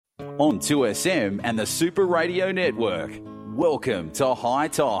On 2SM and the Super Radio Network. Welcome to High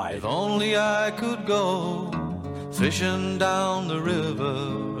Tide. If only I could go fishing down the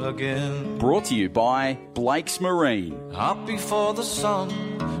river again. Brought to you by Blake's Marine. Up before the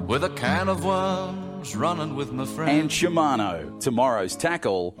sun with a can of worms, running with my friend. And Shimano. Tomorrow's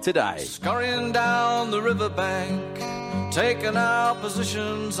tackle today. Scurrying down the riverbank, taking our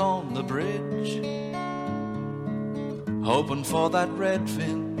positions on the bridge, hoping for that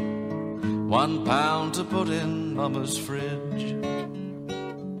redfin, 1 pound to put in Mama's fridge.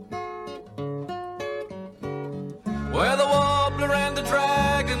 Where the warbler and the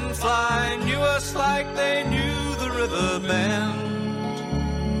dragonfly knew us like they knew the river bend.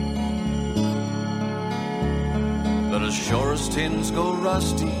 But as sure as tins go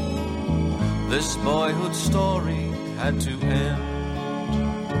rusty, this boyhood story had to end.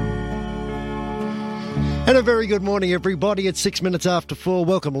 And a very good morning, everybody. It's 6 minutes after 4.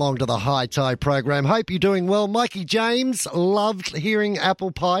 Welcome along to the High Tide program. Hope you're doing well. Mikey James loved hearing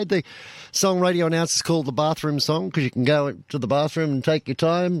Apple Pie. The song radio announcers called the bathroom song because you can go to the bathroom and take your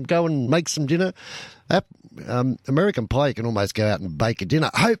time, go and make some dinner. American Pie, you can almost go out and bake a dinner.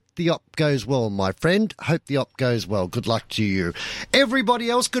 Hope the op goes well, my friend. Hope the op goes well. Good luck to you. Everybody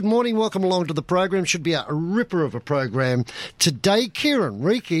else, good morning. Welcome along to the program. Should be a ripper of a program today. Kieran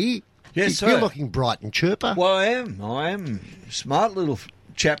Reiki. Yes, sir. You're looking bright and chirper. Well, I am. Smart little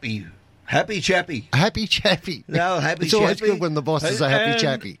chappy. Happy chappy. Happy chappy. No, happy it's chappy. It's always good when the boss is a happy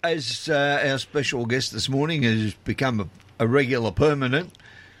chappy. As our special guest this morning has become a regular permanent.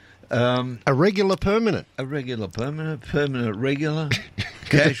 A regular permanent. A regular permanent. Permanent regular.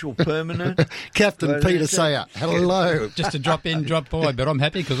 Casual permanent. Captain Peter Sayer. Hello. Just a drop in, drop by, but I'm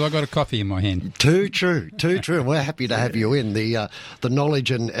happy because I got a coffee in my hand. Too true. And we're happy to have you in. The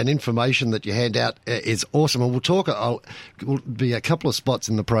knowledge and information that you hand out is awesome. And we'll talk. Will be a couple of spots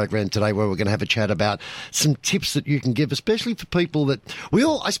in the program today where we're going to have a chat about some tips that you can give, especially for people that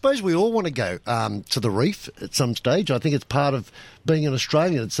I suppose we all want to go to the reef at some stage. I think it's part of being an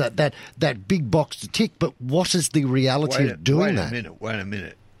Australian. It's that big box to tick. But what is the reality of doing that? Wait a minute.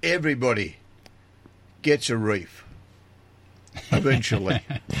 Everybody gets a reef. Eventually.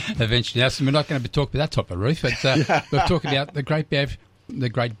 Now, so we're not going to talk about that type of reef, but we'll talk about the Great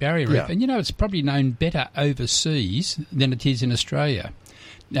Barrier Reef. Yeah. And, it's probably known better overseas than it is in Australia.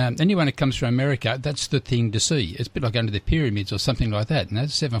 Anyone that comes from America, that's the thing to see. It's a bit like under the pyramids or something like that. And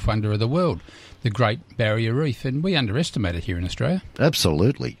that's the seventh wonder of the world, the Great Barrier Reef. And we underestimate it here in Australia.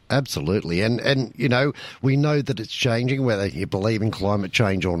 Absolutely. And we know that it's changing, whether you believe in climate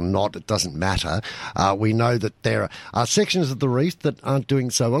change or not, it doesn't matter. We know that there are sections of the reef that aren't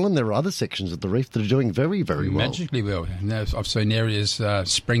doing so well, and there are other sections of the reef that are doing very, very well. Magically well. And I've seen areas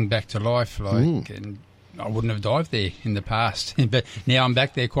spring back to life, and I wouldn't have dived there in the past, but now I'm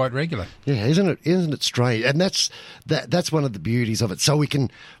back there quite regular. Yeah, isn't it strange? And that's one of the beauties of it. So we can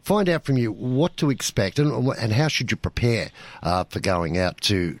find out from you what to expect and how should you prepare for going out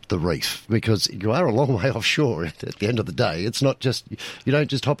to the reef, because you are a long way offshore at the end of the day. It's not just, you don't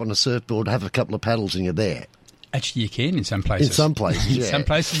just hop on a surfboard, have a couple of paddles and you're there. Actually, you can in some places. In some places, yeah. In some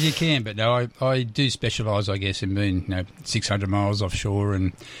places you can, but no, I do specialise, I guess, in being 600 miles offshore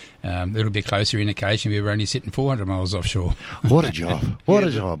and a little bit closer in occasion. We were only sitting 400 miles offshore. What a job. What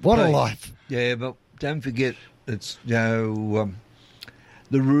a life. Yeah, but don't forget, it's the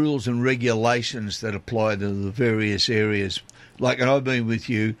rules and regulations that apply to the various areas. Like, I've been with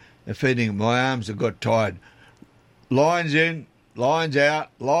you, feeding, my arms have got tired. Lines in, lines out,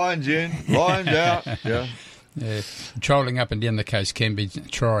 lines in, lines out. Yeah. Yeah, trolling up and down the coast can be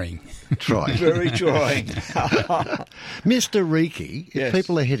trying. Very trying. Mr. Reiki, yes. If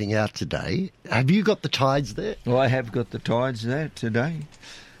people are heading out today, have you got the tides there? Well, I have got the tides there today.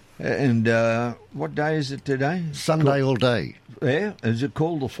 And what day is it today? Sunday all day. Yeah. Is it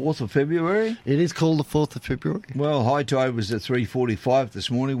called the 4th of February? It is called the 4th of February. Well, high tide was at 3:45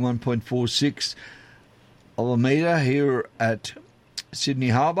 this morning, 1.46 of a metre here at Sydney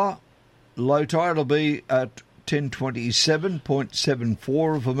Harbour. Low tide will be at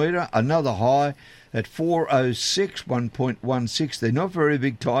 10:27.74 of a metre. Another high at 4:06, 1.16. They're not very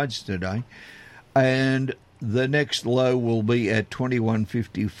big tides today. And the next low will be at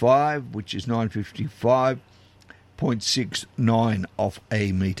 21:55, which is 9:55.69 of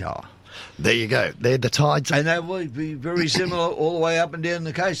a metre. There you go. They're the tides. And they will be very similar all the way up and down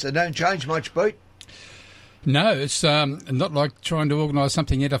the coast. They don't change much, Pete. No, it's not like trying to organise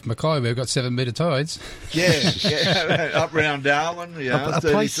something out off Mackay where we've got 7 metre tides. Yeah, up round Darwin,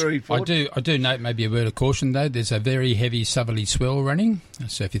 33, 40. I do note maybe a word of caution though. There's a very heavy southerly swell running,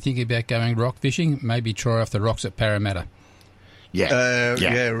 so if you're thinking about going rock fishing, maybe try off the rocks at Parramatta.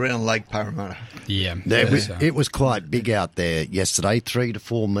 Yeah. Around Lake Parramatta. Yeah. It was quite big out there yesterday, 3 to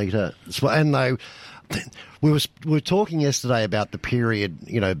 4 metre. And we were talking yesterday about the period,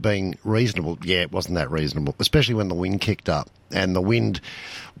 being reasonable. Yeah, it wasn't that reasonable, especially when the wind kicked up. And the wind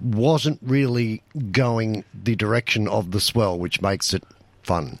wasn't really going the direction of the swell, which makes it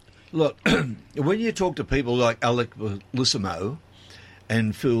fun. Look, when you talk to people like Alec Lissimo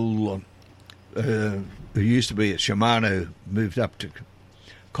and Phil, who used to be at Shimano, moved up to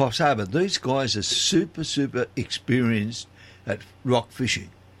Coffs Harbour, these guys are super, super experienced at rock fishing.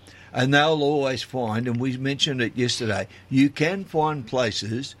 And they'll always find, and we mentioned it yesterday, you can find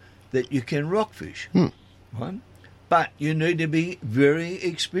places that you can rock fish. Right? But you need to be very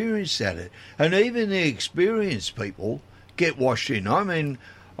experienced at it. And even the experienced people get washed in. I mean,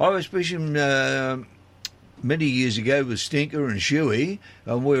 I was fishing many years ago with Stinker and Shuey,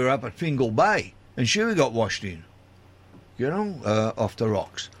 and we were up at Fingal Bay, and Shuey got washed in, off the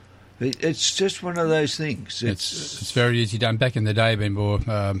rocks. It's just one of those things. It's very easy done. Back in the day when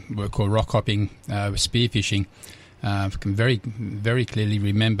we were called rock hopping, spearfishing, I can very, very clearly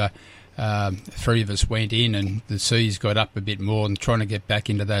remember 3 of us went in and the seas got up a bit more, and trying to get back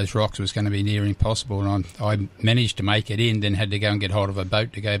into those rocks was going to be near impossible. And I managed to make it in, then had to go and get hold of a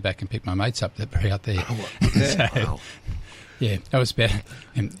boat to go back and pick my mates up that were out there. Wow. Yeah, that was about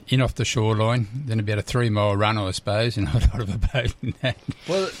in off the shoreline, then about a 3-mile run, I suppose, and got hold of a boat. And that.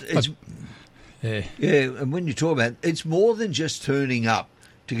 Well, and when you talk about it, it's more than just turning up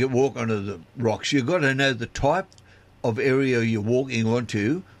to walk onto the rocks. You've got to know the type of area you're walking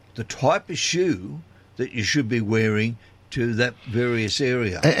onto, the type of shoe that you should be wearing to that various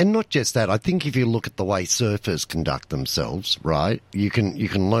area. And not just that, I think if you look at the way surfers conduct themselves, right, you can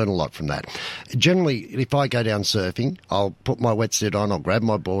learn a lot from that. Generally, if I go down surfing, I'll put my wetsuit on, I'll grab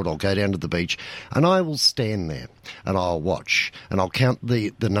my board, I'll go down to the beach, and I will stand there and I'll watch and I'll count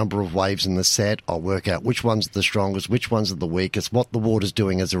the number of waves in the set. I'll work out which one's the strongest, which ones are the weakest, what the water's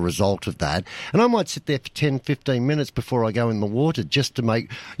doing as a result of that. And I might sit there for 10, 15 minutes before I go in the water just to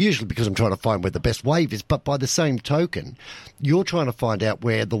make, usually because I'm trying to find where the best wave is, but by the same token, you're trying to find out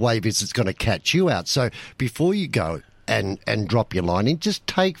where the wave is that's going to catch you out. So before you go and drop your line in, just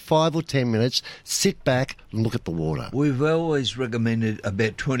take 5 or 10 minutes, sit back and look at the water. We've always recommended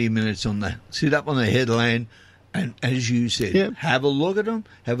about 20 minutes sit up on the headland and, as you said, have a look at them,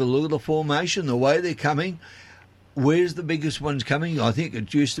 have a look at the formation, the way they're coming. Where's the biggest ones coming? I think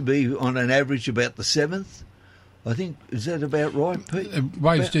it used to be on an average about the 7th. I think, is that about right, Pete?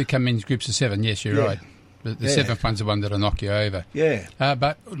 Waves do come in groups of 7, yes, you're right. The 7th one's the one that'll knock you over. Yeah.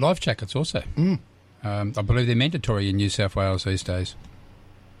 But life jackets also. I believe they're mandatory in New South Wales these days.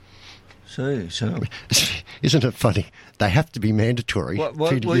 So isn't it funny? They have to be mandatory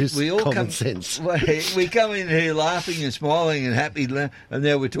to use common sense. We come in here laughing and smiling and happy, and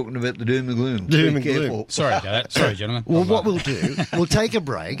now we're talking about the doom and gloom. Gloom. Sorry, gentlemen. Well, what we'll do, we'll take a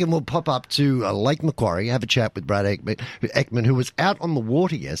break and we'll pop up to Lake Maquarie, have a chat with Brad Ekman, who was out on the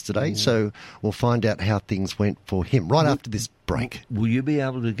water yesterday, so we'll find out how things went for him right after this break. Will you be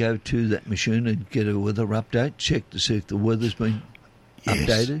able to go to that machine and get a weather update, check to see if the weather's been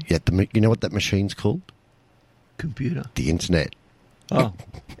updated? Yeah, you know what that machine's called? Computer. The internet. Oh.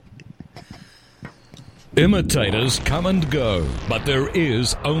 Imitators come and go, but there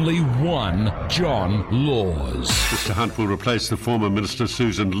is only one John Laws. Mr Hunt will replace the former Minister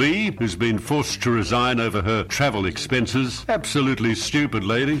Susan Lee, who's been forced to resign over her travel expenses. Absolutely stupid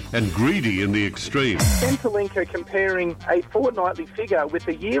lady, and greedy in the extreme. Centrelink are comparing a fortnightly figure with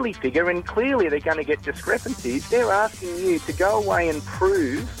a yearly figure, and clearly they're going to get discrepancies. They're asking you to go away and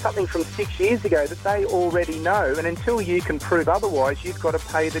prove something from 6 years ago that they already know, and until you can prove otherwise, you've got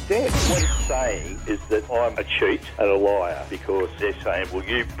to pay the debt. What it's saying is that I'm a cheat and a liar, because they're saying, well,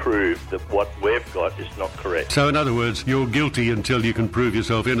 you prove that what we've got is not correct. So in other words, you're guilty until you can prove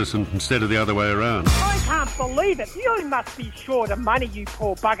yourself innocent instead of the other way around. I can't believe it. You must be short of money, you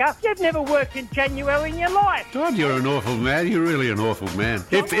poor bugger. You've never worked in January in your life. God, you're an awful man. You're really an awful man.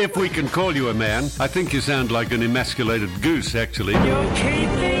 If we can call you a man, I think you sound like an emasculated goose, actually. You're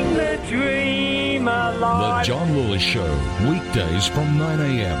keeping the dream alive. The John Lewis Show, weekdays from 9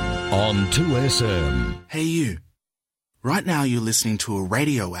 a.m. on 2SM. Hey you. Right now you're listening to a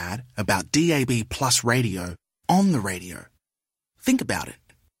radio ad about DAB Plus radio on the radio. Think about it.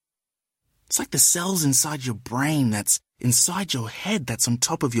 It's like the cells inside your brain that's inside your head that's on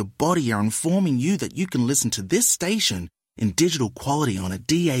top of your body are informing you that you can listen to this station in digital quality on a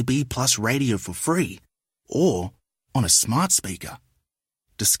DAB Plus radio for free, or on a smart speaker.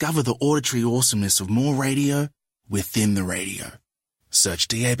 Discover the auditory awesomeness of more radio within the radio. Search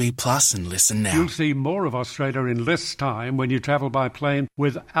DAB Plus and listen now. You'll see more of Australia in less time when you travel by plane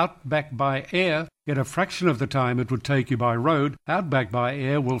with Outback by Air. In a fraction of the time it would take you by road, Outback by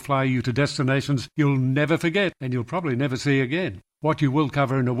Air will fly you to destinations you'll never forget and you'll probably never see again. What you will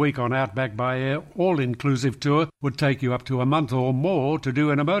cover in a week on Outback by Air all-inclusive tour would take you up to a month or more to do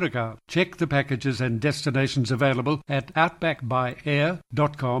in a motorcar. Check the packages and destinations available at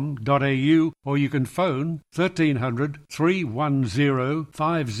outbackbyair.com.au or you can phone 1300 310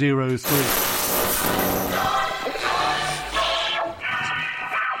 503.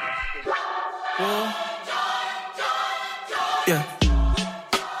 Yeah.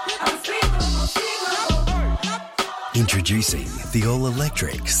 Introducing the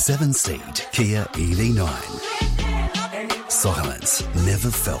all-electric 7-seat Kia EV9. Silence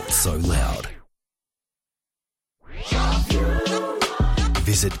never felt so loud.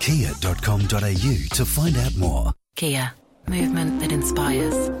 Visit kia.com.au to find out more. Kia. Movement that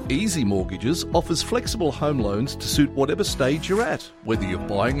inspires. Easy Mortgages offers flexible home loans to suit whatever stage you're at. Whether you're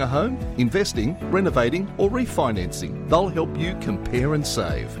buying a home, investing, renovating or refinancing, they'll help you compare and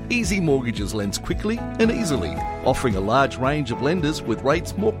save. Easy Mortgages lends quickly and easily, offering a large range of lenders with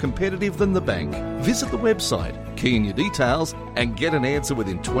rates more competitive than the bank. Visit the website, key in your details and get an answer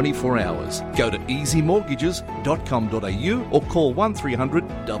within 24 hours. Go to easymortgages.com.au or call 1300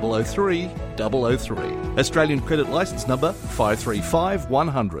 003 003. Australian credit licence number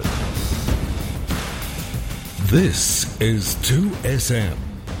 535100. This is 2SM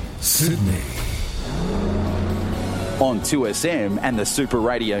Sydney. On 2SM and the Super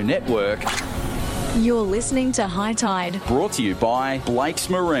Radio Network. You're listening to High Tide. Brought to you by Blake's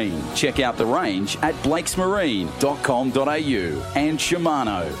Marine. Check out the range at blakesmarine.com.au and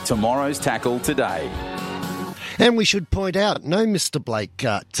Shimano. Tomorrow's tackle today. And we should point out, no Mr. Blake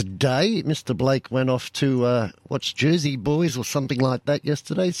today. Mr. Blake went off to watch Jersey Boys or something like that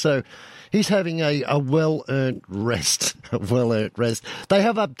yesterday, so he's having a well-earned rest. A well-earned rest. They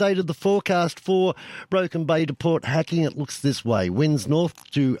have updated the forecast for Broken Bay to Port Hacking. It looks this way. Winds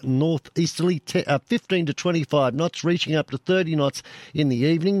north to northeasterly, 15 to 25 knots, reaching up to 30 knots in the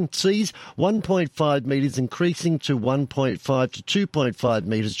evening. Seas 1.5 metres, increasing to 1.5 to 2.5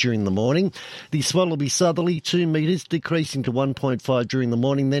 metres during the morning. The swell will be southerly, 2 metres, decreasing to 1.5 during the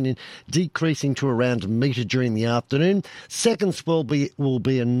morning, then decreasing to around a metre during the afternoon. Second swell will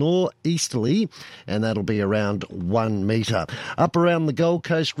be a northeasterly, and that'll be around 1 metre. Up around the Gold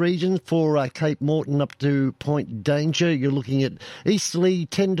Coast region for Cape Morton up to Point Danger, you're looking at easterly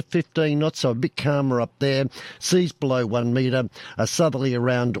 10 to 15 knots, so a bit calmer up there. Seas below 1 metre, a southerly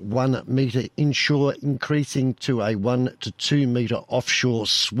around 1 metre inshore, increasing to a 1 to 2 metre offshore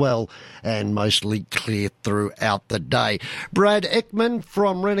swell, and mostly clear throughout the day. Brad Ekman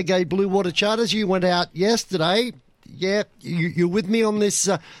from Renegade Blue Water Charters, you went out yesterday. Yeah, you're with me on this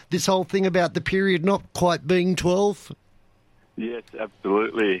this whole thing about the period not quite being 12? Yes,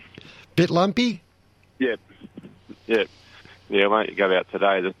 absolutely. Bit lumpy? Yep. Yeah, I won't go out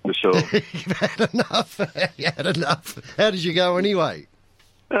today, that's for sure. You've had enough. You had enough. How did you go anyway?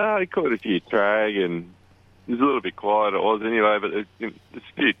 I caught a few trag and it was a little bit quiet, it was anyway, but there's a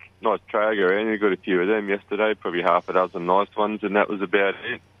few nice trag around. You got a few of them yesterday, probably half a dozen nice ones, and that was about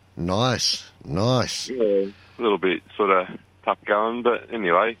it. Nice. Yeah, a little bit sort of tough going, but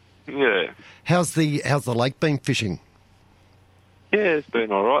anyway, yeah. How's the lake been fishing? Yeah, it's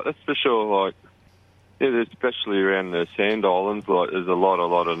been all right, that's for sure. Like, yeah, especially around the Sand Islands, like there's a lot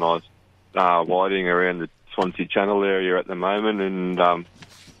of nice whiting around the Swansea Channel area at the moment, and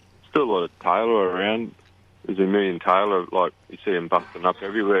still a lot of tailor around. There's a million tailor, like you see them busting up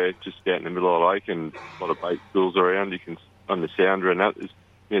everywhere, just out in the middle of the lake, and a lot of bait schools around. You can on the sounder and that.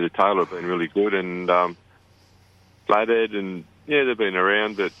 The tailor have been really good, and flathead, and yeah, they've been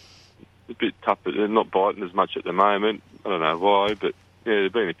around, but a bit tough. They're not biting as much at the moment. I don't know why, but yeah,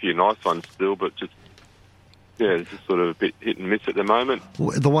 there've been a few nice ones still, but just it's just sort of a bit hit and miss at the moment.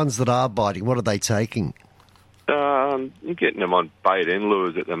 The ones that are biting, what are they taking? I'm getting them on bait and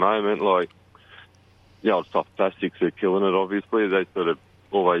lures at the moment, like the old soft plastics are killing it, obviously. They sort of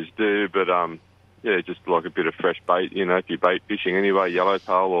always do, but just like a bit of fresh bait, if you're bait fishing anyway,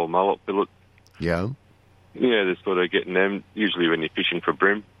 yellowtail or mullet fillet. Yeah. Yeah, they're sort of getting them, usually when you're fishing for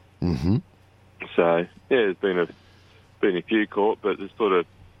bream. Mm-hmm. So, yeah, there's been a few caught, but it's sort of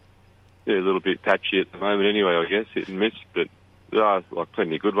a little bit patchy at the moment anyway, I guess, hit and miss. But there are like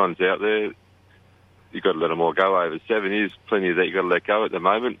plenty of good ones out there. You've got to let them all go over 7 years. Plenty of that you've got to let go at the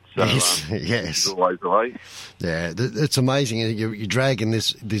moment. So, yes. It's always the way. Yeah, it's amazing. You're dragging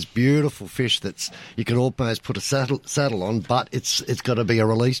this beautiful fish that's you can almost put a saddle on, but it's got to be a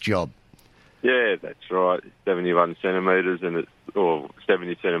release job. Yeah, that's right. 71 centimetres or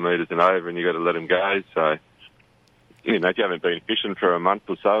 70 centimetres and over, and you've got to let them go. So, you know, if you haven't been fishing for a month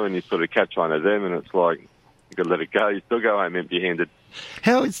or so and you sort of catch one of them and it's like, you've got to let it go, you still go home empty-handed.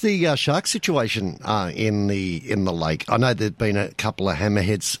 How is the shark situation in the lake? I know there've been a couple of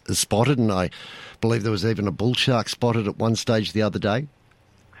hammerheads spotted, and I believe there was even a bull shark spotted at one stage the other day.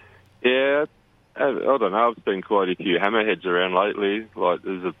 Yeah, I don't know. I've seen quite a few hammerheads around lately. Like,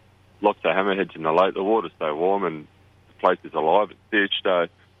 there's lots of hammerheads in the lake. The water's so warm and the place is alive. It's fish, so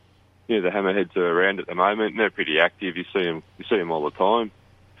yeah, the hammerheads are around at the moment, and they're pretty active. You see them all the time,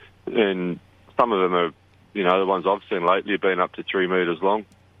 and some of them are, you know, the ones I've seen lately have been up to 3 metres long.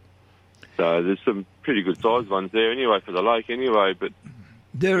 So there's some pretty good sized ones there anyway for the lake anyway. But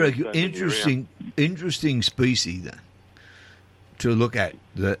they're an interesting species to look at,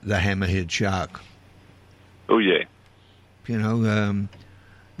 the hammerhead shark. Oh yeah. You know,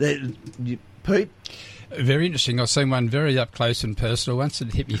 Pete? Very interesting. I've seen one very up close and personal once.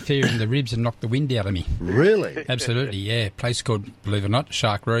 It hit me fair in the ribs and knocked the wind out of me. Really? Absolutely, yeah. Place called, believe it or not,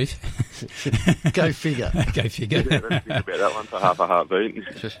 Shark Reef. Go figure. Go figure. Yeah, let's think about that one for half a heartbeat.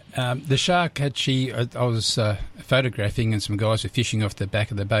 The shark actually, I was photographing and some guys were fishing off the back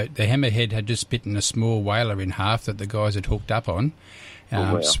of the boat. The hammerhead had just bitten a small whaler in half that the guys had hooked up on.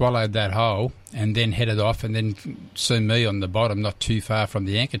 Swallowed that whole and then headed off, and then soon me on the bottom, not too far from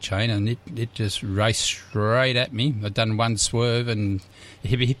the anchor chain, and it just raced straight at me. I'd done one swerve and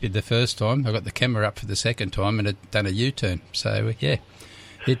hit me the first time. I got the camera up for the second time and it done a U-turn. So, yeah,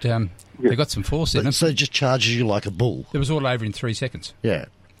 they got some force in them. So it just charges you like a bull? It was all over in 3 seconds. Yeah.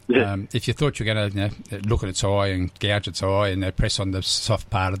 If you thought you were going to look at its eye and gouge its eye and press on the soft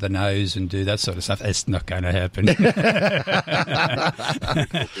part of the nose and do that sort of stuff, it's not going to happen.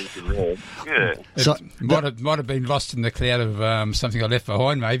 So, might have been lost in the cloud of something I left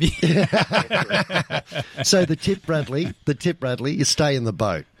behind, maybe. So the tip, Bradley, you stay in the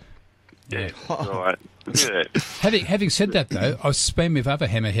boat. Yeah, right. Yeah. Having said that, though, I've swam with other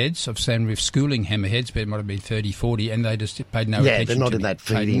hammerheads. I've swam with schooling hammerheads, but it might have been 30, 40, and they just paid no attention to me. Yeah, they're not in that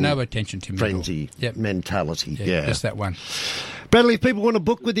feeding no attention to me frenzy mentality. Yeah, just that one. Bradley, if people want to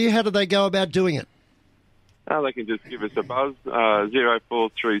book with you, how do they go about doing it? They can just give us a buzz,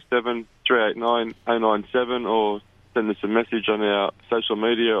 0437 389 097, or send us a message on our social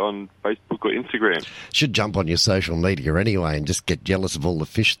media on Facebook or Instagram. Should jump on your social media anyway and just get jealous of all the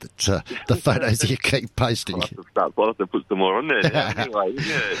fish that the photos you keep posting. I'll have to put some more on there now. Anyway,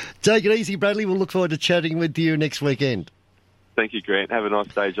 yeah. Take it easy, Bradley. We'll look forward to chatting with you next weekend. Thank you, Grant. Have a nice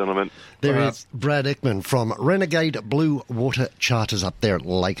day, gentlemen. There is Brad Ekman from Renegade Blue Water Charters up there at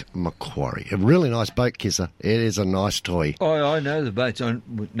Lake Maquarie. A really nice boat, Kisser. It is a nice toy. Oh, I know the boats. I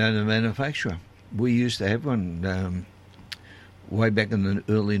know the manufacturer. We used to have one way back in the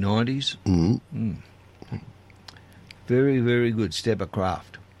early 90s. Very, very good stepper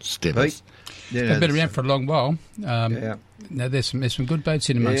craft. Steppers. They've been around for a long while. Now there's some good boats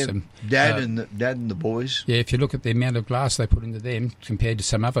in amongst them. Dad and the boys. Yeah, if you look at the amount of glass they put into them compared to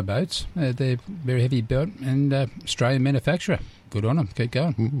some other boats, they're very heavy built and Australian manufacturer. Good on them. Keep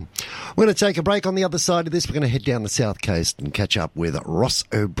going. We're going to take a break. On the other side of this, we're going to head down the south coast and catch up with Ross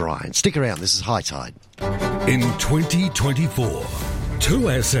O'Brien. Stick around. This is High Tide. In 2024,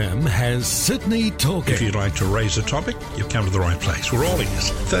 2SM has Sydney talking. If you'd like to raise a topic, you've come to the right place. We're all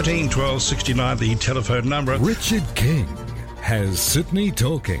ears. 13 12 69, the telephone number. Richard King has Sydney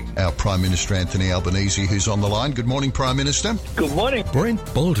talking. Our Prime Minister Anthony Albanese, who's on the line. Good morning, Prime Minister. Good morning. Brent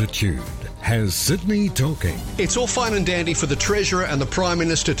Bultitude has Sydney talking. It's all fine and dandy for the Treasurer and the Prime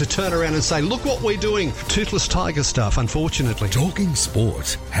Minister to turn around and say, look what we're doing. Toothless tiger stuff, unfortunately. Talking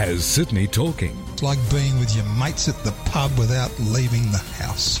Sport has Sydney talking. It's like being with your mates at the pub without leaving the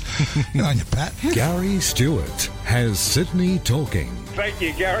house. Good on you, Pat. Gary Stewart has Sydney talking. Thank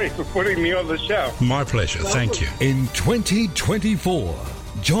you, Gary, for putting me on the show. My pleasure, thank you. In 2024,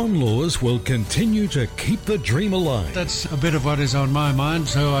 John Laws will continue to keep the dream alive. That's a bit of what is on my mind,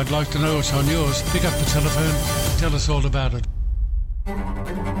 so I'd like to know what's on yours. Pick up the telephone, tell us all about it.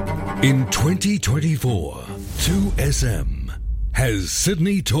 In 2024, 2SM has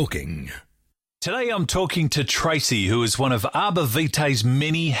Sydney talking. Today I'm talking to Tracy, who is one of Arbor Vitae's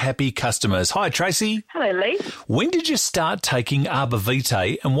many happy customers. Hi, Tracy. Hello, Lee. When did you start taking Arbor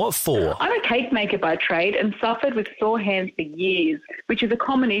Vitae and what for? I'm a cake maker by trade and suffered with sore hands for years, which is a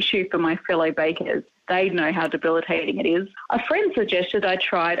common issue for my fellow bakers. They know how debilitating it is. A friend suggested I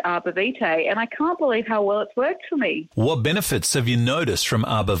tried Arbor Vitae, and I can't believe how well it's worked for me. What benefits have you noticed from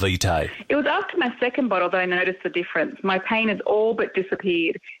Arbor Vitae? It was after my second bottle that I noticed the difference. My pain has all but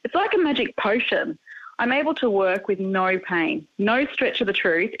disappeared. It's like a magic potion. I'm able to work with no pain. No stretch of the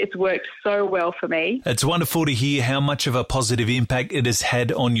truth. It's worked so well for me. It's wonderful to hear how much of a positive impact it has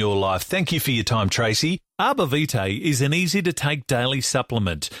had on your life. Thank you for your time, Tracy. Arbor Vitae is an easy-to-take daily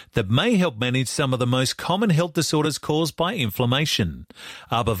supplement that may help manage some of the most common health disorders caused by inflammation.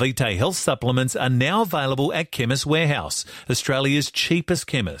 Arbor Vitae health supplements are now available at Chemist Warehouse, Australia's cheapest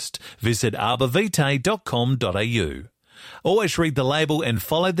chemist. Visit arborvitae.com.au. Always read the label and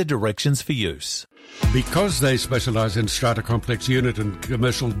follow the directions for use. Because they specialise in strata complex unit and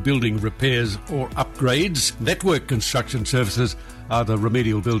commercial building repairs or upgrades, Network Construction Services are the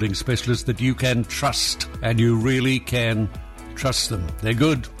remedial building specialists that you can trust, and you really can trust them. They're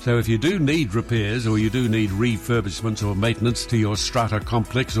good. So if you do need repairs or you do need refurbishments or maintenance to your strata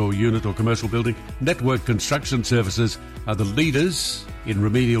complex or unit or commercial building, Network Construction Services are the leaders in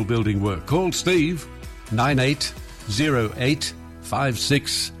remedial building work. Call Steve,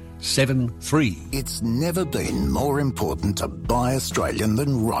 98085673. It's never been more important to buy Australian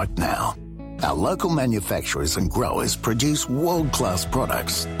than right now. Our local manufacturers and growers produce world-class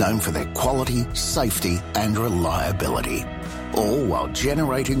products known for their quality, safety and reliability, all while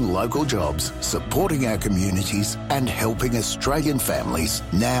generating local jobs, supporting our communities and helping Australian families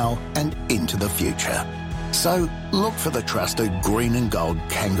now and into the future. So look for the trusted green and gold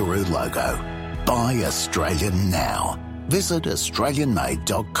kangaroo logo. Buy Australian now. Visit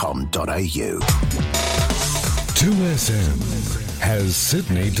australianmade.com.au. 2SM has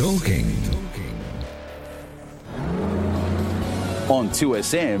Sydney talking. On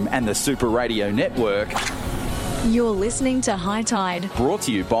 2SM and the Super Radio Network. You're listening to High Tide. Brought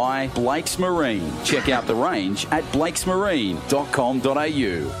to you by Blake's Marine. Check out the range at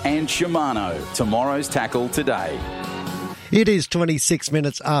blakesmarine.com.au. And Shimano, tomorrow's tackle today. It is 26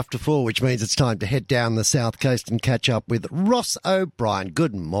 minutes after 4, which means it's time to head down the south coast and catch up with Ross O'Brien.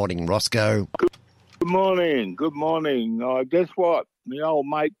 Good morning, Roscoe. Good morning. Good morning. Guess what? My old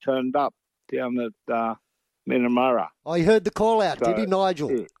mate turned up down at Minamurra. I heard the call out, did he,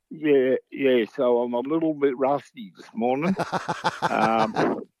 Nigel? Yeah. So I'm a little bit rusty this morning.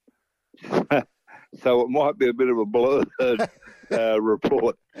 So it might be a bit of a blurred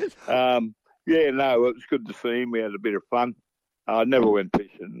report. It was good to see him. We had a bit of fun. I never went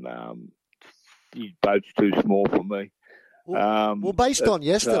fishing. His boat's too small for me. Well, based on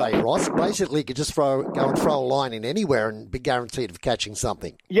yesterday, Ross, basically you could just go and throw a line in anywhere and be guaranteed of catching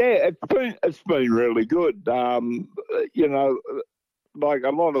something. Yeah, it's been really good. Like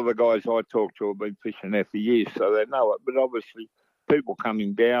a lot of the guys I talk to have been fishing there for years, so they know it. But obviously, people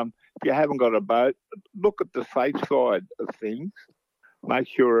coming down, if you haven't got a boat, look at the safe side of things. Make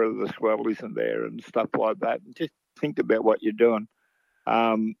sure the swell isn't there and stuff like that. And just think about what you're doing.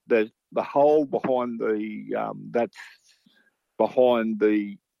 There's the hole behind that's behind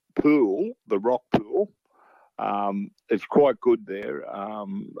the pool, the rock pool. It's quite good there.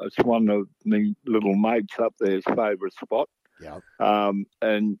 It's one of my little mates up there's favourite spot. Yeah.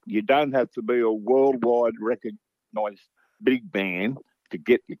 And you don't have to be a worldwide recognised big man to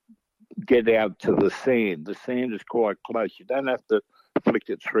get out to the sand. The sand is quite close. You don't have to flick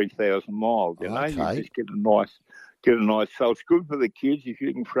it 3,000 miles. You know, you just get a nice. So it's good for the kids if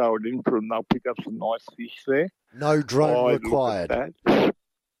you can throw it in for them. They'll pick up some nice fish there. No drone required.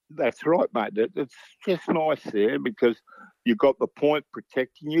 That's right, mate. It's just nice there because you've got the point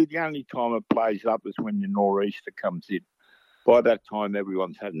protecting you. The only time it plays up is when the nor'easter comes in. By that time,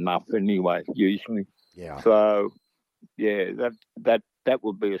 everyone's had enough anyway, usually. Yeah. So, that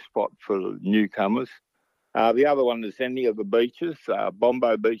would be a spot for newcomers. The other one is any of the beaches.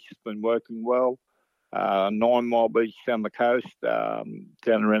 Bombo Beach has been working well. 9 Mile Beach down the coast,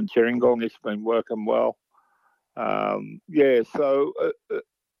 down around Gerringong, it's been working well. There's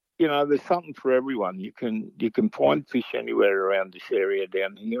something for everyone. You can find fish anywhere around this area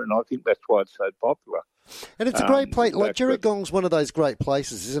down here, and I think that's why it's so popular. And it's a great place. Like Gerringong's one of those great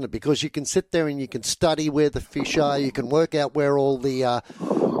places, isn't it? Because you can sit there and you can study where the fish are. You can work out where all the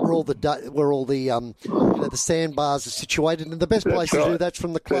sandbars are situated. And the best place to do that's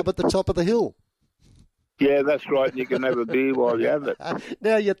from the club at the top of the hill. Yeah, that's right. You can have a beer while you have it.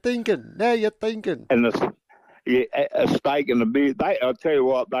 Now you're thinking. And a steak and a beer. I'll tell you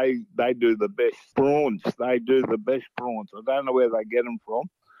what, they do the best prawns. I don't know where they get them from.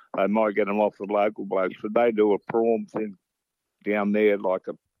 They might get them off the local blokes, but they do a prawn thing down there like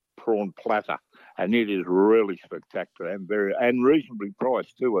a prawn platter, and it is really spectacular and reasonably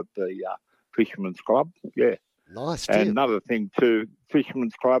priced too at the Fisherman's Club. Yeah, nice. And another thing too,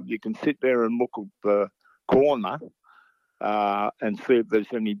 Fisherman's Club, you can sit there and look at the corner and see if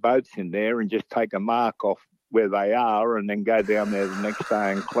there's any boats in there, and just take a mark off where they are and then go down there the next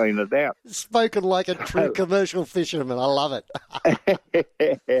day and clean it out. Spoken like a true commercial fisherman. I love it.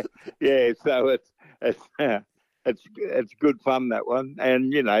 Yeah, so it's good fun, that one.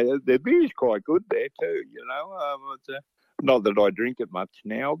 And, the beer's quite good there too, not that I drink it much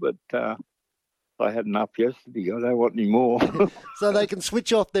now, but I had enough yesterday. I don't want any more. So they can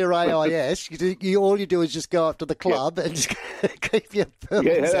switch off their AIS. All you do is just go up to the club and just keep your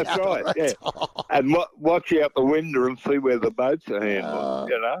films that's out right. all the Yeah, time. and watch out the window and see where the boats are handled.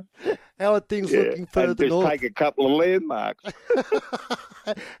 How are things looking further and just north? take a couple of landmarks.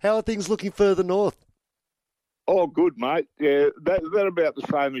 How are things looking further north? Oh, good, mate. Yeah, they're about the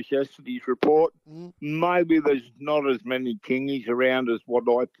same as yesterday's report. Maybe there's not as many kingies around as what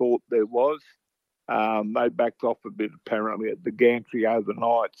I thought there was. They backed off a bit, apparently, at the gantry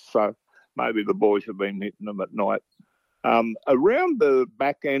overnight, so maybe the boys have been hitting them at night. Around the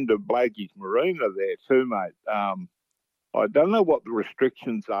back end of Blakey's Marina there too, mate, I don't know what the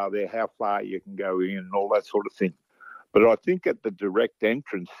restrictions are there, how far you can go in and all that sort of thing. But I think at the direct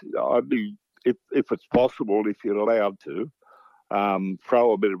entrance, I'd be, if it's possible, if you're allowed to,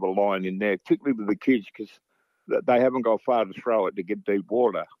 throw a bit of a line in there, particularly with the kids, because they haven't got far to throw it to get deep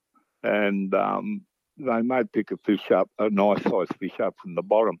water. And they may pick a fish up, a nice sized fish up from the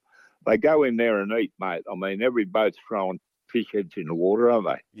bottom. They go in there and eat, mate. I mean, every boat's throwing fish heads in the water, aren't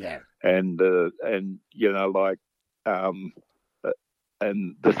they? Yeah. And and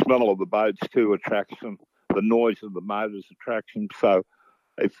the smell of the boats too attracts them. The noise of the motors attracts them. So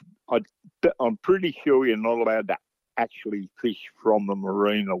I'm pretty sure you're not allowed to actually fish from the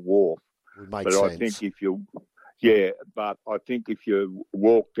marina wharf. Would make but sense. I think if you... Yeah, but I think if you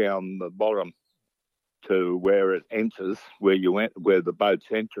walk down the bottom to where it enters, where the boats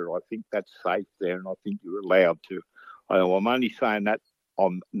enter, I think that's safe there, and I think you're allowed to. I'm only saying that.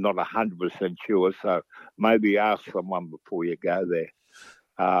 I'm not 100% sure, so maybe ask someone before you go there.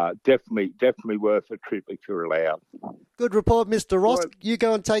 Definitely worth a trip if you're allowed. Good report, Mr. Ross. Right. You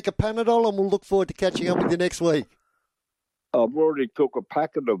go and take a Panadol, and we'll look forward to catching up with you next week. I've already took a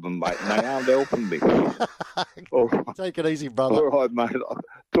packet of them, mate, and they aren't helping me. Take it easy, brother. All right, mate. I'll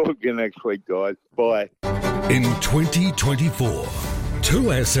talk to you next week, guys. Bye. In 2024,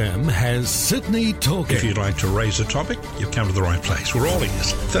 2SM has Sydney talking. If you'd like to raise a topic, you've come to the right place. We're all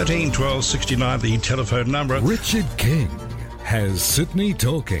ears. 13 12 69, the telephone number. Richard King has Sydney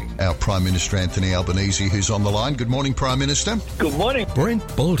talking. Our Prime Minister Anthony Albanese, who's on the line. Good morning, Prime Minister. Good morning. Brent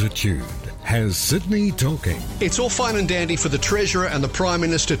Bultitude has Sydney talking. It's all fine and dandy for the Treasurer and the Prime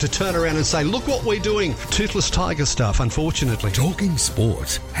Minister to turn around and say, look what we're doing. Toothless tiger stuff, unfortunately. Talking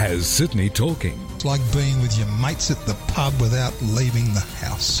Sport has Sydney talking. It's like being with your mates at the pub without leaving the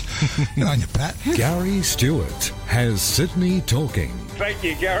house. Good on you, Pat. Gary Stewart has Sydney talking. Thank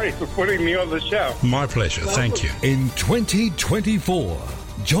you, Gary, for putting me on the show. My pleasure, thank you. In 2024,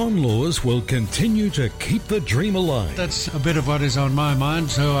 John Laws will continue to keep the dream alive. That's a bit of what is on my mind,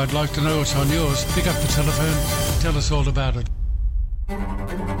 so I'd like to know what's on yours. Pick up the telephone, tell us all about it.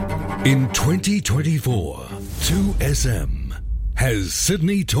 In 2024, 2SM has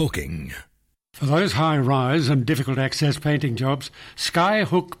Sydney talking. For those high-rise and difficult-access painting jobs,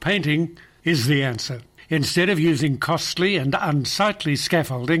 Skyhook Painting is the answer. Instead of using costly and unsightly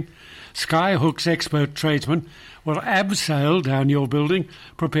scaffolding, Skyhook's expert tradesmen will abseil down your building,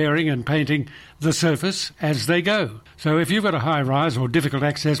 preparing and painting the surface as they go. So if you've got a high-rise or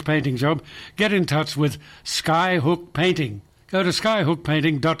difficult-access painting job, get in touch with Skyhook Painting. Go to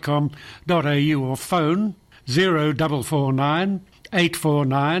skyhookpainting.com.au or phone 0449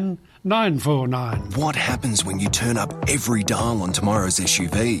 849 949. What happens when you turn up every dial on tomorrow's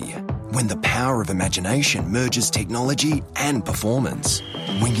SUV? When the power of imagination merges technology and performance.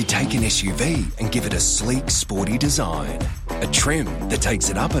 When you take an SUV and give it a sleek, sporty design. A trim that takes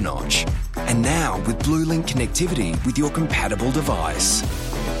it up a notch. And now with BlueLink connectivity with your compatible device.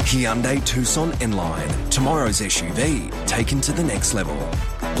 Hyundai Tucson N-Line. Tomorrow's SUV taken to the next level.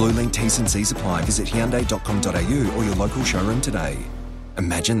 BlueLink T's and C's apply. Visit Hyundai.com.au or your local showroom today.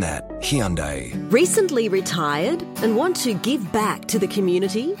 Imagine that. Hyundai. Recently retired and want to give back to the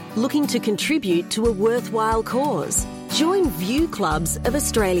community? Looking to contribute to a worthwhile cause? Join View Clubs of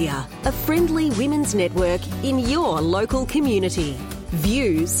Australia, a friendly women's network in your local community.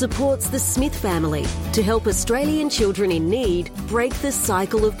 View supports the Smith family to help Australian children in need break the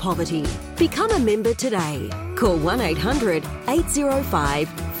cycle of poverty. Become a member today. Call 1800 805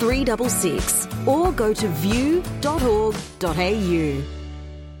 366 or go to view.org.au.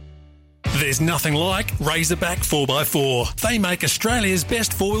 There's nothing like Razorback 4x4. They make Australia's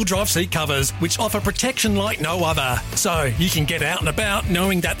best four-wheel drive seat covers, which offer protection like no other. So you can get out and about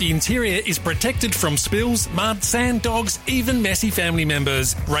knowing that the interior is protected from spills, mud, sand, dogs, even messy family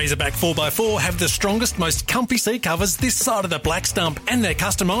members. Razorback 4x4 have the strongest, most comfy seat covers this side of the black stump, and they're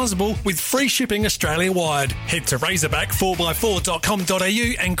customisable with free shipping Australia-wide. Head to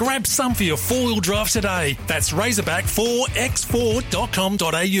razorback4x4.com.au and grab some for your four-wheel drive today. That's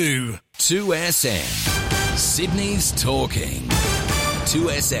razorback4x4.com.au. 2SM. Sydney's talking.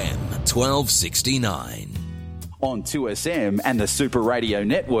 2SM 1269. On 2SM and the Super Radio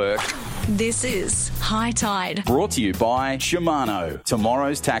Network. This is High Tide. Brought to you by Shimano.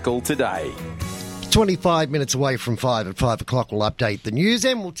 Tomorrow's tackle today. 25 minutes away from 5 at 5 o'clock. We'll update the news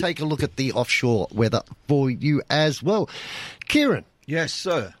and we'll take a look at the offshore weather for you as well. Kieran. Yes,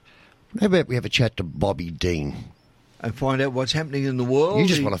 sir. How about we have a chat to Bobby Dean? And find out what's happening in the world. You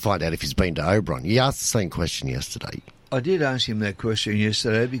just want to find out if he's been to Oberon. You asked the same question yesterday. I did ask him that question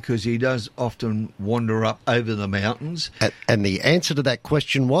yesterday because he does often wander up over the mountains. And the answer to that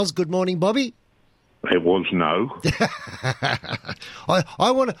question was, good morning, Bobby. It was no.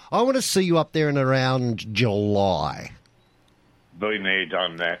 I want to see you up there in around July. Been there,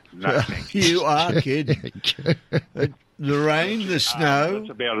 done that. No, thank you. You are kidding. The rain, the snow.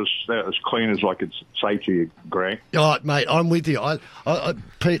 It's about as clean as I could say to you, Grant. Oh, mate, I'm with you.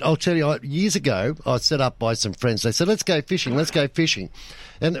 Pete, I'll tell you, years ago, I was set up by some friends. They said, let's go fishing.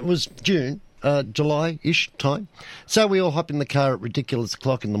 And it was June, July-ish time. So we all hop in the car at ridiculous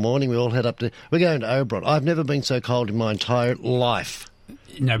o'clock in the morning. We all head up we're going to Oberon. I've never been so cold in my entire life.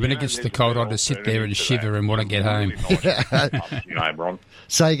 No, when it gets the cold, I just sit there and shiver and want to get home. Oberon.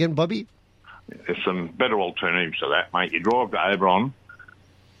 Say again, Bobby? There's some better alternatives to that, mate. You drive to Oberon,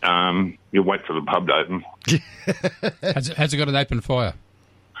 you wait for the pub to open. Has it got an open fire?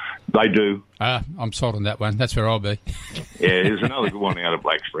 They do. I'm sold on that one. That's where I'll be. Yeah, there's another good one out of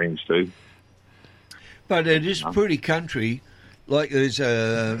Black Springs too. But it is pretty country. Like there's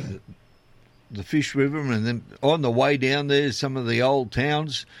the Fish River, and then on the way down there's some of the old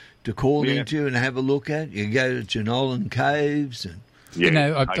towns to call into and have a look at. You go to Janolan Caves and...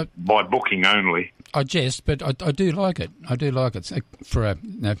 Yeah, by booking only. I jest, but I do like it. I do like it. For a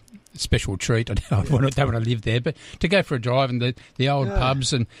special treat. I don't want to live there, but to go for a drive and the old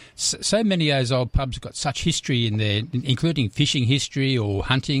pubs, and so many of those old pubs have got such history in there, including fishing history or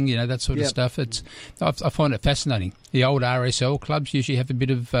hunting, that sort of stuff. I find it fascinating. The old RSL clubs usually have a bit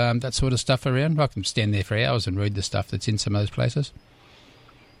of that sort of stuff around. I can stand there for hours and read the stuff that's in some of those places.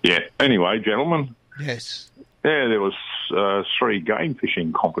 Yeah. Anyway, gentlemen. Yes. Yeah, there was 3 game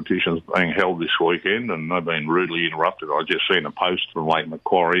fishing competitions being held this weekend, and they've been rudely interrupted. I just seen a post from Lake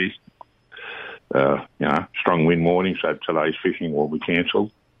Maquarie. Strong wind warning, so today's fishing will be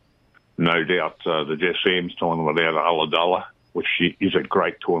cancelled. No doubt the Jess Sam's tournament out at Ulladulla, which is a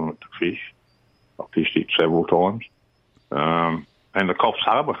great tournament to fish. I've fished it several times. And the Coffs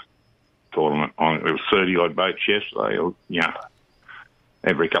Harbour tournament. There was 30-odd boats yesterday.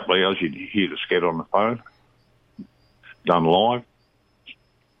 Every couple of hours you'd hear the scat on the phone. Done live.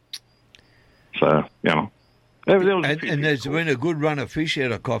 So, and there's been a good run of fish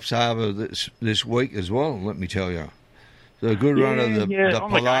out of Coffs Harbour this week as well, let me tell you. So a good run of the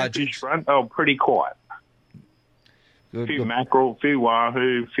pelagic front. Oh, pretty quiet. A few mackerel, few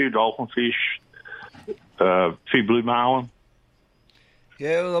wahoo, few dolphin fish, few blue marlin.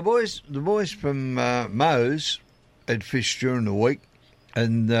 Yeah, well, the boys from Moe's had fished during the week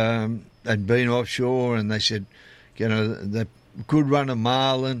and been offshore, and they said, the good run of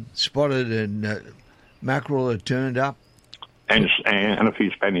marlin, spotted, and mackerel had turned up. And a few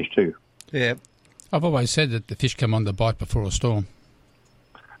Spanish too. Yeah. I've always said that the fish come on the bite before a storm.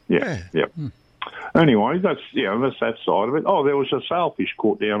 Yeah. Anyway, that's that side of it. Oh, there was a sailfish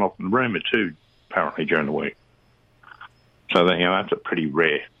caught down off the Brooma too, apparently, during the week. So that's a pretty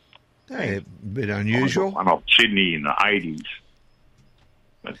rare. Yeah, a bit unusual. One off Sydney in the 80s.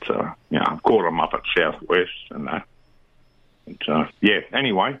 But, I've caught them up at Southwest and that.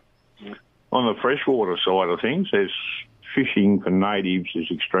 Anyway, on the freshwater side of things, there's fishing for natives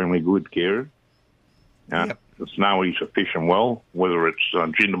is extremely good, Kieran. The snowies are fishing well, whether it's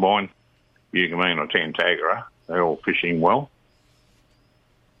Jindabyne, Bugamine or Tantagara, they're all fishing well.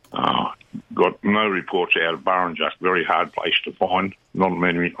 Got no reports out of Burren, just very hard place to find. Not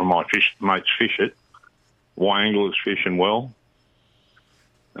many of my mates fish it. Wangler's fishing well.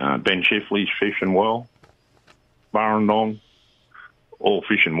 Ben Chifley's fishing well. Burrendong, all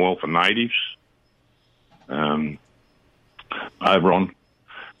fishing well for natives. Oberon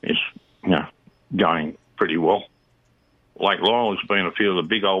is, going pretty well. Lake Lyell has been a few of the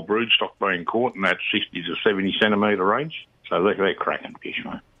big old broodstock being caught in that 60 to 70 centimetre range. So they're cracking fish,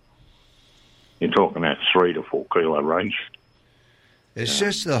 mate. You're talking that 3 to 4 kilo range. It's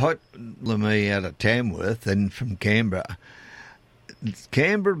just the hot me out of Tamworth and from Canberra.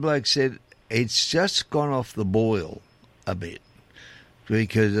 Canberra bloke said it's just gone off the boil a bit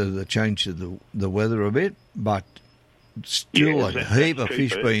because of the change of the weather a bit, but still a heap of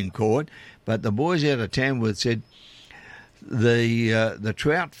fish being caught. But the boys out of Tamworth said the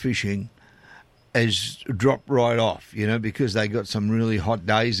trout fishing has dropped right off, because they got some really hot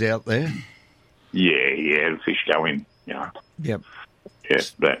days out there. Yeah, the fish go in, Yep. Yeah,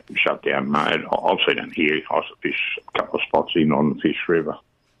 that shut down, mate. I've seen it here. I fish a couple of spots in on the Fish River.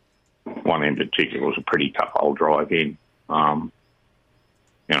 One in particular was a pretty tough old drive in, in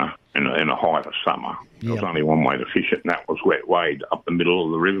the height of summer. There was only one way to fish it, and that was wet wade up the middle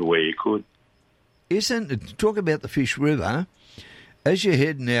of the river where you could. Talk about the Fish River, as you're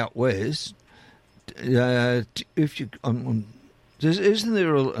heading out west, isn't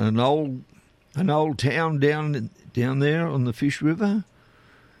there an old town down there on the Fish River?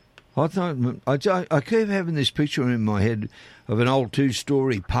 I keep having this picture in my head of an old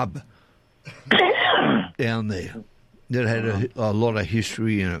 2-story pub down there that had a lot of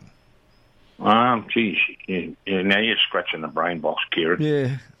history in it. Geez, now you're scratching the brain box, Kieran.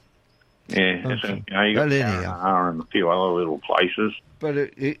 Yeah. Yeah, you got Tarnar and a few other little places. But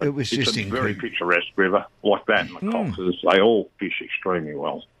it was just a very picturesque river like that. And the Coxes, they all fish extremely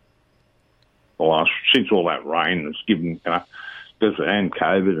well. Since all that rain has given, and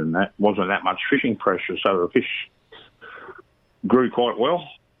COVID and that, wasn't that much fishing pressure, so the fish grew quite well.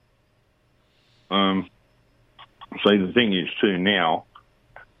 See, the thing is too now,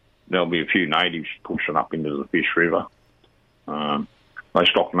 there'll be a few natives pushing up into the Fish River. They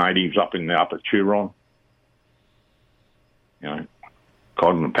stock natives up in the upper Turon.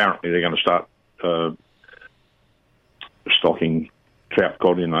 Cod, and apparently they're going to start stocking trout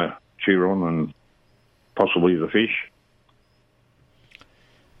cod in the Turon and possibly the fish.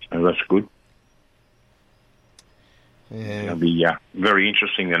 So that's good. Yeah. It'll be very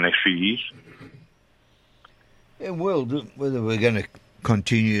interesting the next few years. And well, whether we're going to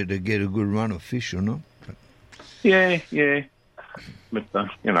continue to get a good run of fish or not. But. Yeah. But,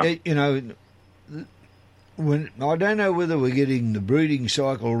 when I don't know whether we're getting the breeding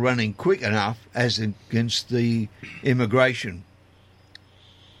cycle running quick enough as against the immigration.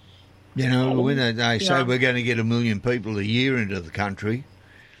 When they say we're going to get 1 million people a year into the country,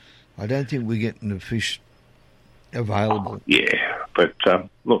 I don't think we're getting the fish available. Yeah, but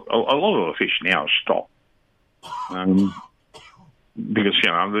look, a lot of the fish now stop because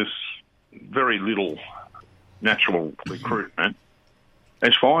there's very little natural recruitment.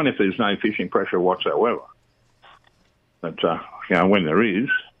 It's fine if there's no fishing pressure whatsoever, but when there is,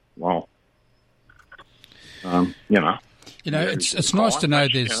 well, it's nice to know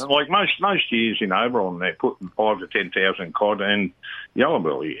there's like most years in Oberon, they're putting 5,000 to 10,000 cod and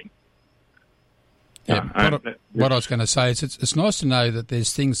yellowbelly in. Yeah, what I was going to say is it's nice to know that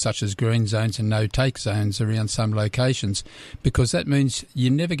there's things such as green zones and no-take zones around some locations, because that means you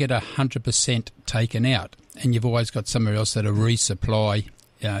never get 100% taken out, and you've always got somewhere else that'll resupply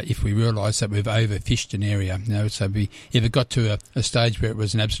if we realise that we've overfished an area. So if it got to a stage where it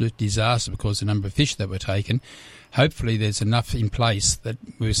was an absolute disaster because of the number of fish that were taken, hopefully there's enough in place that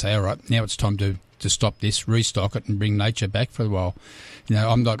we say, all right, now it's time to stop this, restock it, and bring nature back for a while.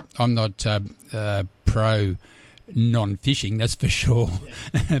 I'm not pro non-fishing, that's for sure.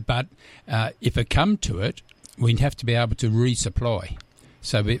 But if it come to it, we'd have to be able to resupply.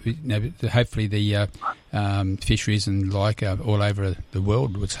 So hopefully the fisheries and all over the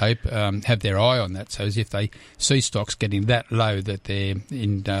world, let's hope, have their eye on that. So as if they see stocks getting that low that they're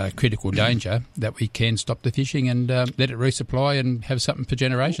in critical danger, that we can stop the fishing and let it resupply and have something for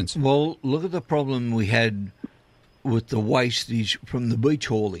generations. Well, look at the problem we had with the wastage from the beach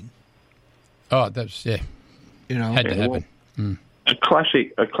hauling. Oh, that's had to happen. A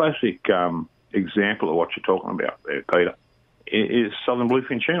classic example of what you're talking about there, Peter, is southern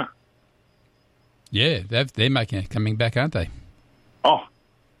bluefin tuna. Yeah, they're coming back, aren't they? Oh,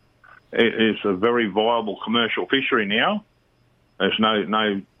 it is a very viable commercial fishery now. There's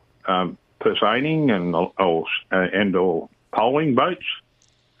no pursening and poling boats.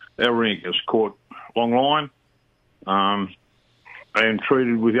 Everything is caught long line and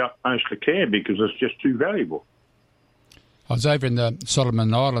treated with the utmost care because it's just too valuable. I was over in the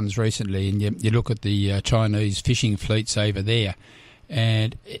Solomon Islands recently, and you look at the Chinese fishing fleets over there,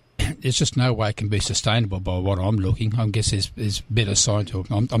 and there's just no way it can be sustainable by what I'm looking. I guess there's better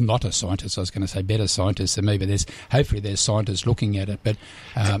scientists. I'm not a scientist. I was going to say better scientists than me, but hopefully there's scientists looking at it. But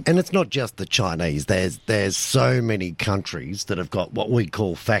and it's not just the Chinese. There's so many countries that have got what we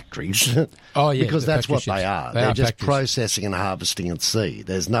call factories. Oh yeah, because that's what they are. They're just factories. Processing and harvesting at sea.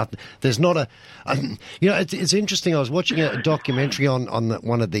 There's not a. It's interesting. I was watching a documentary on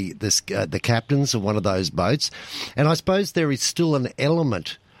one of the captains of one of those boats, and I suppose there is still an